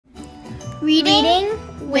Reading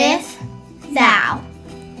with Val.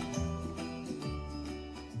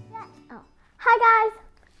 Hi guys,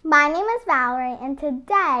 my name is Valerie and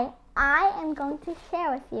today I am going to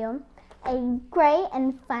share with you a great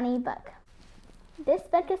and funny book. This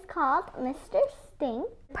book is called Mr. Stink.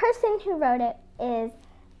 The person who wrote it is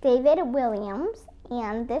David Walliams,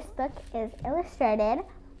 and this book is illustrated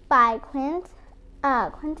by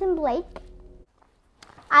Quentin Blake.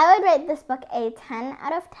 I would rate this book a 10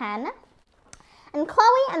 out of 10. And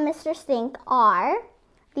Chloe and Mr. Stink are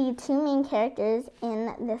the two main characters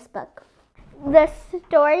in this book. The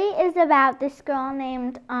story is about this girl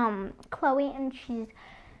named Chloe, and she's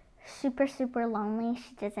super lonely.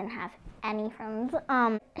 She doesn't have any friends.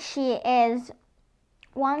 She is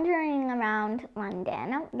wandering around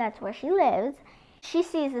London. That's where she lives. She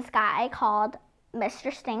sees this guy called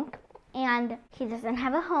Mr. Stink, and he doesn't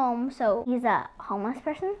have a home, so he's a homeless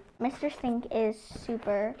person. Mr. Stink is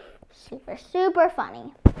super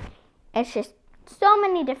funny. It's just so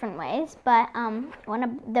many different ways, but one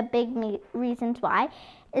of the big reasons why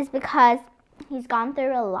is because he's gone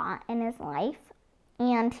through a lot in his life,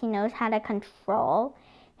 and he knows how to control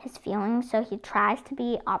his feelings, so he tries to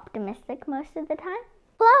be optimistic most of the time.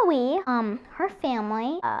 Chloe, her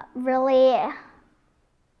family, really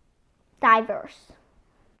diverse.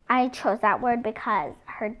 I chose that word because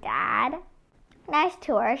her dad, nice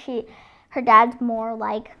to her, her dad's more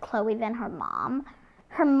like Chloe than her mom.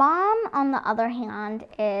 Her mom, on the other hand,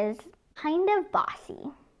 is kind of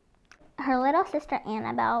bossy. Her little sister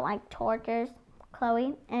Annabelle tortures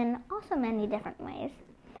Chloe in also many different ways.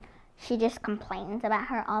 She just complains about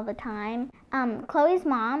her all the time. Chloe's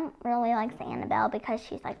mom really likes Annabelle because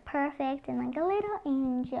she's perfect and a little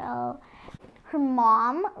angel. Her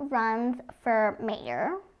mom runs for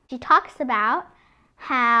mayor. She talks about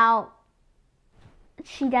how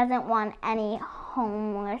she doesn't want any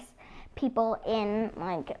homeless people in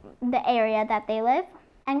the area that they live.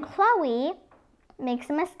 And Chloe makes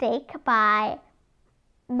a mistake by,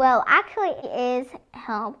 actually is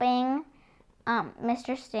helping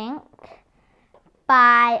Mr. Stink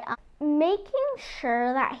by making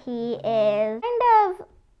sure that he is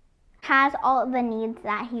has all of the needs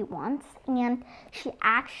that he wants. And she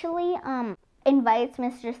actually invites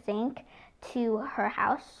Mr. Stink to her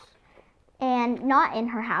house. And not in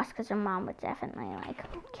her house, because her mom would definitely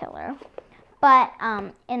kill her, but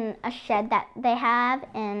in a shed that they have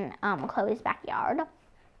in Chloe's backyard.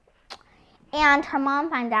 And her mom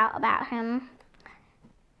finds out about him.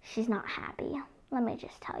 She's not happy. Let me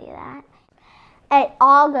just tell you that. It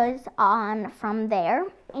all goes on from there.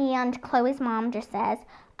 And Chloe's mom just says,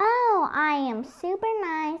 "Oh, I am super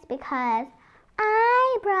nice because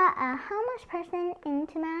I brought a homeless person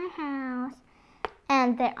into my house."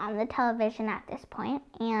 And they're on the television at this point,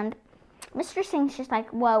 and Mr. Stink's just like,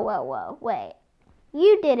 whoa, wait.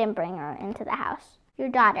 You didn't bring her into the house. Your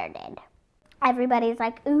daughter did. Everybody's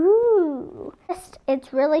like, ooh.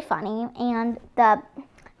 It's really funny, and the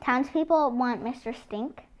townspeople want Mr.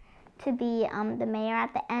 Stink to be the mayor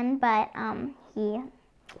at the end, but he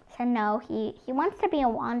said no. He wants to be a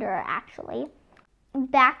wanderer, actually.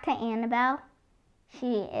 Back to Annabelle.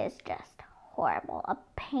 She is just horrible, a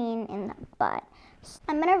pain in the butt.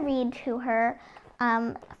 I'm going to read to her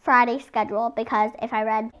Friday schedule, because if I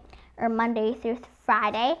read Monday through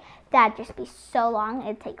Friday, that'd just be so long.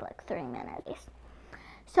 It'd take 3 minutes.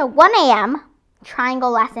 So 1 a.m.,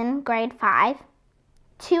 triangle lesson, grade 5.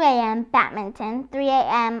 2 a.m., badminton. 3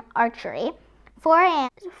 a.m., archery. 4 a.m.,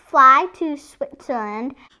 fly to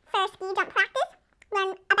Switzerland. For ski jump practice,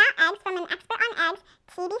 learn about eggs from an expert on eggs,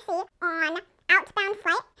 TBC, on outbound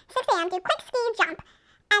flight. 6 a.m., do quick ski jump.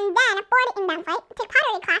 And then board inbound flight, take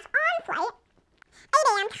pottery class on flight. 8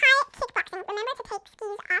 a.m. Thai kickboxing. Remember to take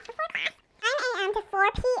skis off before class. 9 a.m. to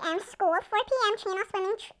 4 p.m. school. 4 p.m. channel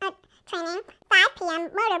swimming training. 5 p.m.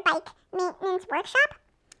 motorbike maintenance workshop.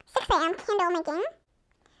 6 a.m. candle making.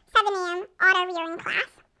 7 a.m. auto rearing class.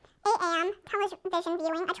 8 a.m. television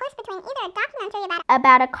viewing. A choice between either a documentary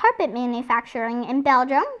about a carpet manufacturing in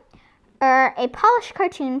Belgium, or a polished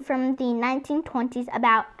cartoon from the 1920s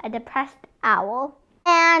about a depressed owl.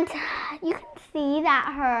 And you can see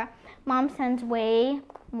that her mom spends way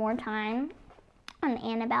more time on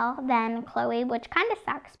Annabelle than Chloe, which kind of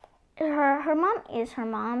sucks. Her mom is her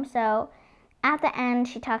mom, so at the end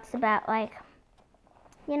she talks about how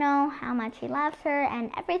much he loves her,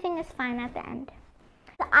 and everything is fine at the end.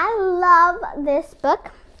 I love this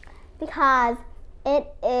book because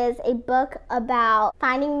it is a book about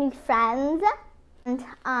finding new friends, and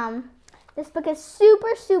this book is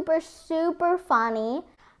super funny.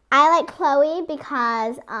 I like Chloe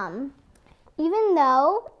because Even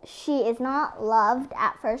though she is not loved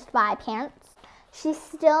at first by parents, she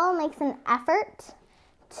still makes an effort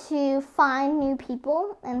to find new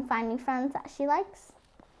people and find new friends that she likes.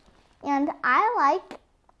 And I like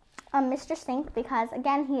Mr. Stink because,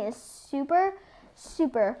 again, he is super,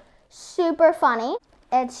 super, super funny.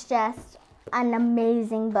 It's just an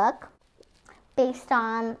amazing book based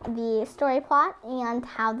on the story plot and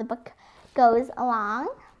how the book goes along.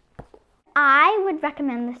 I would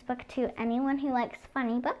recommend this book to anyone who likes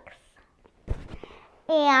funny books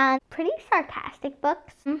and pretty sarcastic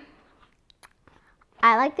books.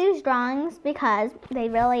 I like these drawings because they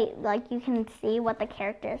really, you can see what the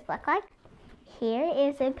characters look like. Here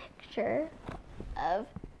is a picture of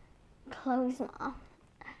Chloe's mom.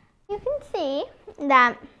 You can see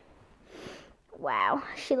that, wow,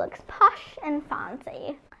 she looks posh and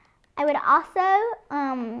fancy. I would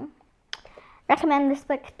also recommend this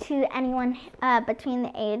book to anyone between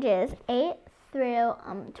the ages 8 through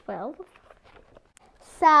 12.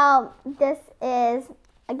 So this is,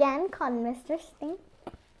 again, called Mr. Stink.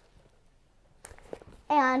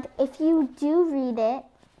 And if you do read it,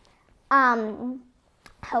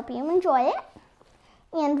 hope you enjoy it.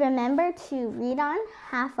 And remember to read on,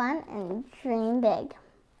 have fun, and dream big.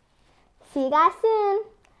 See you guys soon.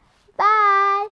 Bye.